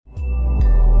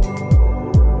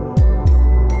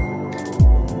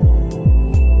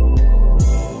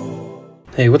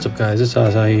Hey, what's up guys, it's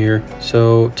Azai here.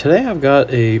 So today I've got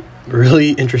a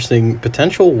really interesting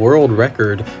potential world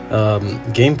record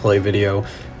gameplay video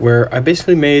where I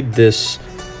basically made this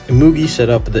Imugi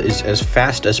setup that is as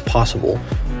fast as possible.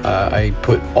 I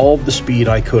put all of the speed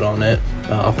I could on it.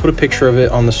 I'll put a picture of it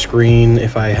on the screen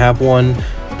if I have one,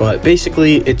 but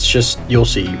basically it's just, you'll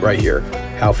see right here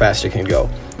how fast it can go.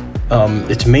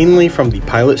 It's mainly from the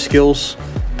pilot skills,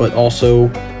 but also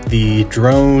the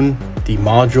drone, the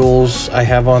modules I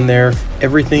have on there,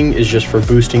 everything is just for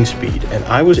boosting speed. And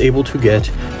I was able to get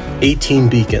 18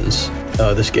 beacons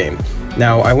this game.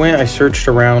 Now I searched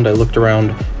around, I looked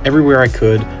around everywhere I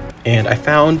could, and I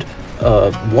found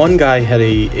one guy had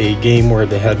a game where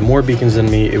they had more beacons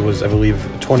than me. It was, I believe,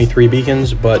 23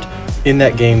 beacons, but in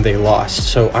that game they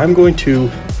lost. So I'm going to,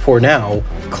 for now,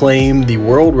 claim the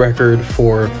world record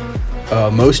for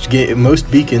most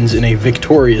beacons in a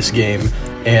victorious game.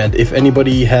 And if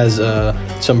anybody has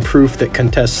some proof that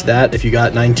contests that, if you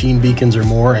got 19 beacons or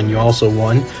more and you also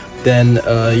won, then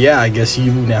yeah, I guess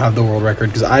you now have the world record,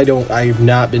 because I've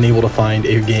not been able to find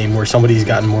a game where somebody's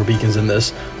gotten more beacons than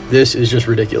this. This is just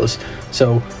ridiculous.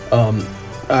 So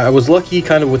I was lucky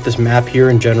kind of with this map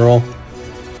here in general.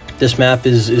 This map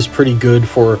is pretty good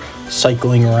for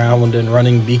cycling around and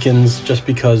running beacons, just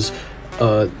because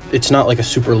it's not like a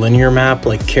super linear map.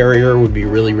 Like Carrier would be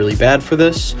really bad for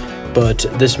this, but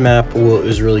this map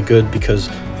is really good because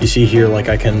you see here, like,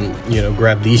 I can, you know,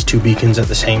 grab these two beacons at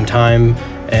the same time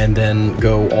and then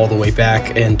go all the way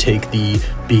back and take the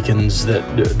beacons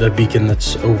the beacon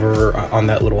that's over on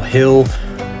that little hill.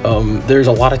 There's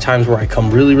a lot of times where I come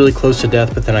really close to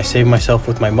death, but then I save myself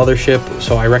with my mothership,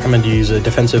 so I recommend you use a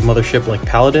defensive mothership like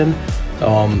Paladin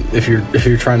if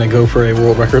you're trying to go for a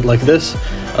world record like this.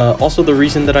 Also, the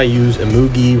reason that I use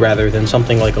Imugi rather than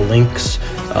something like a Lynx,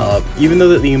 even though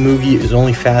that the Imugi is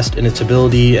only fast in its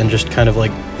ability and just kind of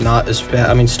like not as fast,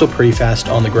 I mean still pretty fast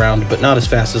on the ground, but not as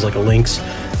fast as like a Lynx,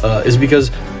 is because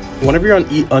whenever you're on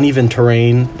uneven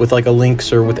terrain with like a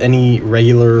Lynx or with any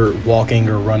regular walking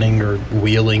or running or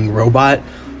wheeling robot,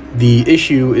 the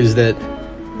issue is that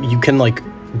you can like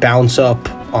bounce up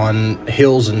on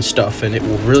hills and stuff, and it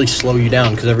will really slow you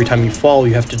down, because every time you fall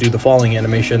you have to do the falling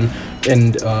animation,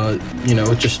 and you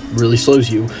know, it just really slows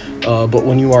you. But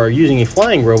when you are using a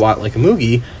flying robot like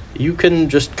Imugi, you can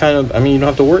just kind of, I mean, you don't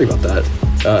have to worry about that.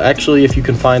 Actually, if you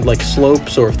can find like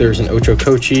slopes, or if there's an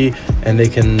Ochokochi and they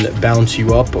can bounce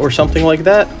you up or something like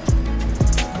that,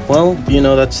 well, you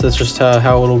know, that's just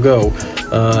how it'll go.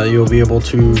 You'll be able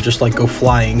to just like go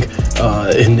flying,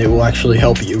 and it will actually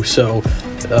help you. So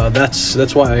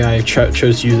that's why I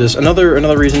chose to use this.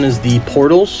 Another reason is the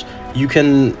portals. You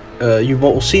can you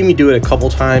will see me do it a couple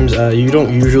times. You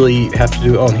don't usually have to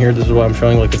do. Oh, and here, this is what I'm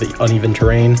showing, like with the uneven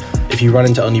terrain. If you run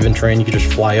into uneven terrain, you can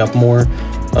just fly up more.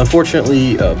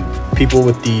 Unfortunately, people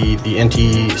with the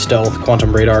anti-stealth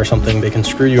quantum radar or something, they can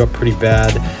screw you up pretty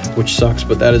bad, which sucks.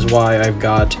 But that is why I've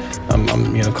got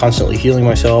I'm you know, constantly healing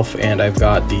myself, and I've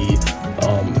got the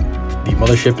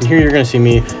mothership. And here you're gonna see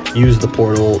me use the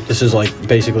portal. This is like,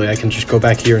 basically I can just go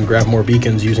back here and grab more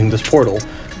beacons using this portal,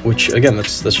 which again,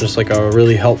 that's just like a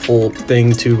really helpful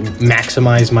thing to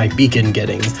maximize my beacon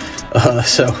getting.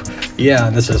 So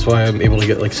yeah, this is why I'm able to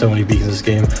get like so many beacons this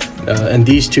game. And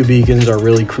these two beacons are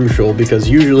really crucial, because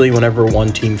usually whenever one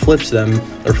team flips them,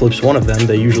 or flips one of them,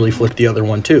 they usually flip the other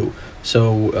one too.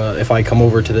 So if I come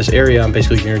over to this area, I'm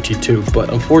basically guaranteed two.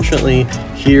 But unfortunately,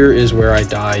 here is where I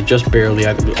die, just barely.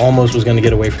 I almost was going to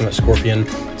get away from that Scorpion,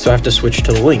 so I have to switch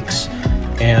to the Lynx.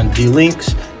 And the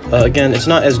Lynx, again, it's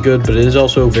not as good, but it is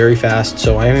also very fast,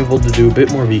 so I am able to do a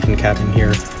bit more beacon capping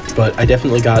here. But I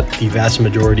definitely got the vast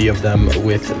majority of them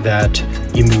with that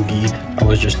Imugi. I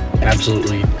was just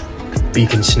absolutely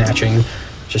beacon snatching,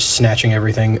 just snatching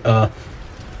everything.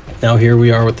 Now here we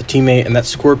are with the teammate, and that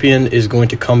Scorpion is going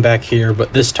to come back here,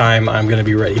 but this time I'm going to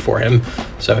be ready for him.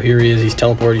 So here he is, he's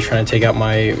teleported, he's trying to take out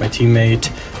my teammate,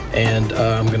 and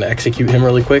I'm going to execute him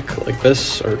really quick, like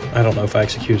this, or I don't know if I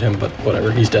execute him, but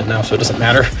whatever, he's dead now, so it doesn't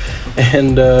matter.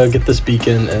 And get this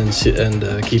beacon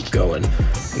and keep going.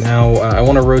 Now I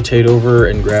want to rotate over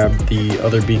and grab the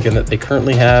other beacon that they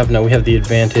currently have. Now we have the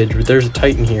advantage, but there's a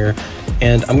Titan here,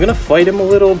 and I'm going to fight him a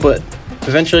little, but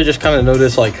eventually just kind of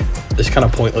notice, like, it's kind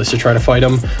of pointless to try to fight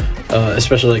him,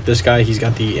 especially like this guy. He's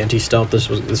got the anti-stealth. This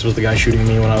was the guy shooting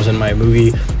me when I was in my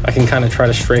Imugi. I can kind of try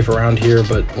to strafe around here,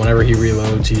 but whenever he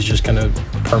reloads, he's just gonna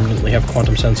permanently have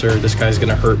quantum sensor. This guy's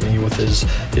gonna hurt me with his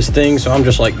thing, so I'm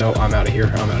just like, no, I'm out of here,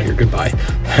 goodbye.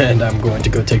 And I'm going to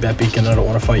go take that beacon. I don't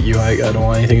want to fight you. I don't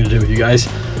want anything to do with you guys.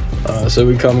 So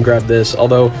we come grab this,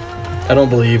 although I don't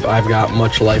believe I've got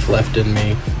much life left in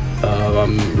me.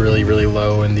 I'm really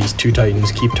low, and these two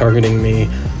Titans keep targeting me.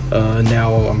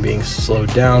 Now I'm being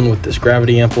slowed down with this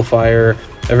gravity amplifier.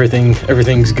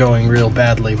 Everything's going real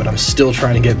badly, but I'm still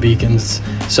trying to get beacons.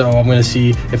 So I'm gonna see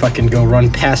if I can go run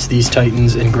past these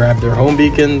titans and grab their home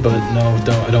beacon, but no,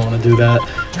 I don't want to do that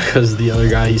because the other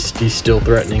guy, he's still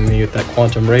threatening me with that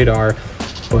quantum radar.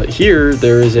 But here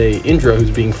there is a Indra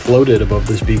who's being floated above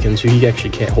this beacon, so he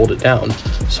actually can't hold it down.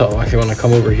 So I want to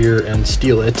come over here and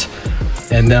steal it.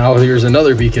 And now there's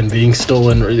another beacon being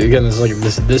stolen. Again, it's like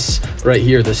this right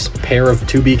here, this pair of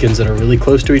two beacons that are really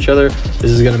close to each other.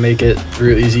 This is going to make it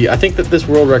real easy. I think that this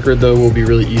world record, though, will be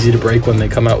really easy to break when they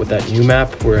come out with that new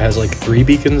map where it has like 3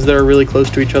 beacons that are really close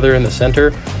to each other in the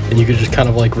center. And you could just kind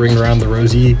of like ring around the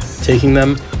rosy taking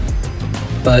them.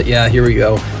 But yeah, here we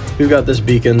go. We've got this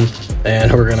beacon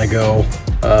and we're going to go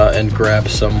and grab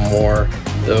some more.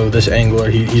 Though this angler,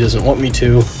 he doesn't want me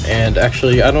to, and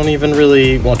actually I don't even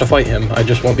really want to fight him. I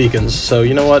just want beacons. So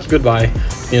you know what? Goodbye.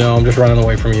 You know, I'm just running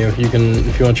away from you. You can,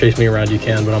 if you want to chase me around, you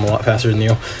can, but I'm a lot faster than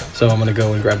you. So I'm gonna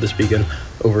go and grab this beacon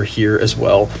over here as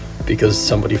well because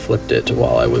somebody flipped it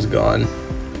while I was gone.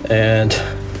 And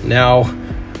now,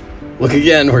 look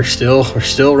again. We're still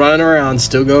running around,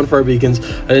 still going for our beacons.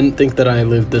 I didn't think that I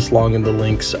lived this long in the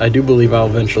links. I do believe I'll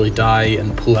eventually die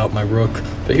and pull out my rook.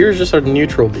 But here's just our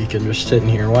neutral beacon just sitting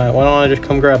here. Why don't I just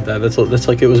come grab that? That's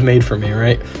like it was made for me,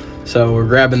 right? So we're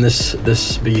grabbing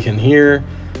this beacon here.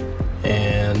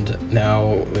 And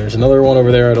now there's another one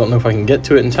over there. I don't know if I can get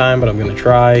to it in time, but I'm gonna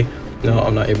try. No,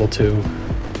 I'm not able to.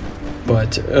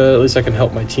 But at least I can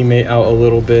help my teammate out a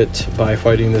little bit by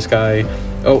fighting this guy.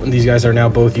 Oh, and these guys are now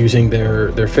both using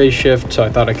their phase shift, so I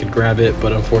thought I could grab it,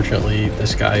 but unfortunately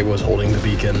this guy was holding the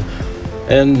beacon.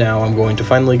 And now I'm going to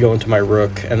finally go into my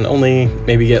rook and only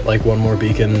maybe get like one more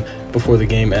beacon before the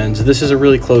game ends. This is a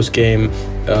really close game.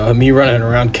 Me running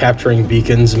around capturing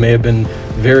beacons may have been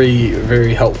very,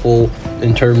 very helpful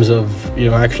in terms of, you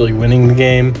know, actually winning the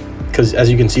game, because as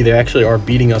you can see, they actually are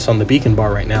beating us on the beacon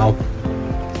bar right now.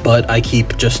 But I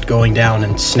keep just going down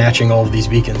and snatching all of these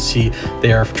beacons. See,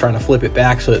 they are trying to flip it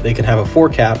back so that they can have a 4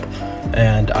 cap,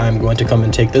 and I'm going to come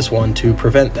and take this one to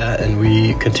prevent that, and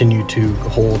we continue to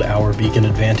hold our beacon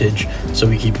advantage, so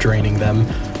we keep draining them.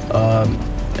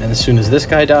 And as soon as this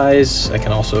guy dies, I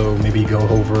can also maybe go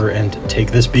over and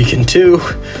take this beacon too.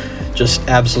 Just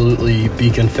absolutely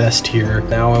beacon fest here.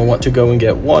 Now I want to go and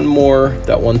get one more,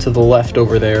 that one to the left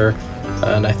over there.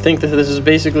 And I think that this is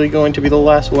basically going to be the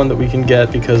last one that we can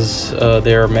get because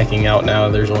they're meching out now.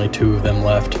 There's only 2 of them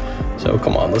left. So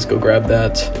come on, let's go grab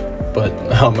that. But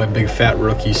my big fat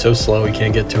rook, he's so slow he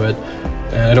can't get to it.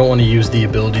 And I don't want to use the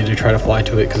ability to try to fly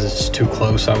to it because it's too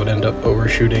close. I would end up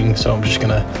overshooting. So I'm just going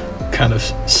to kind of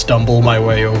stumble my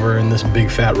way over in this big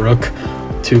fat rook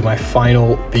to my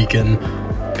final beacon,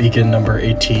 beacon number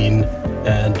 18.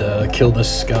 And kill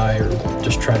this guy, or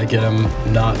just try to get him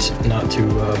not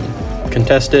to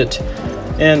contest it.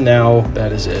 And now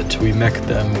that is it. We mech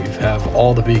them. We have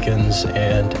all the beacons,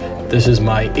 and this is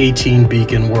my 18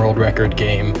 beacon world record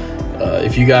game.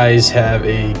 If you guys have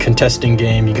a contesting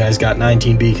game, you guys got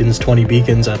 19 beacons, 20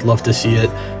 beacons, I'd love to see it.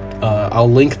 I'll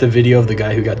link the video of the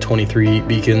guy who got 23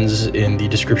 beacons in the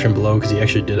description below because he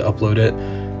actually did upload it.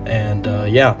 And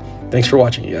yeah, thanks for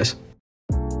watching, you guys.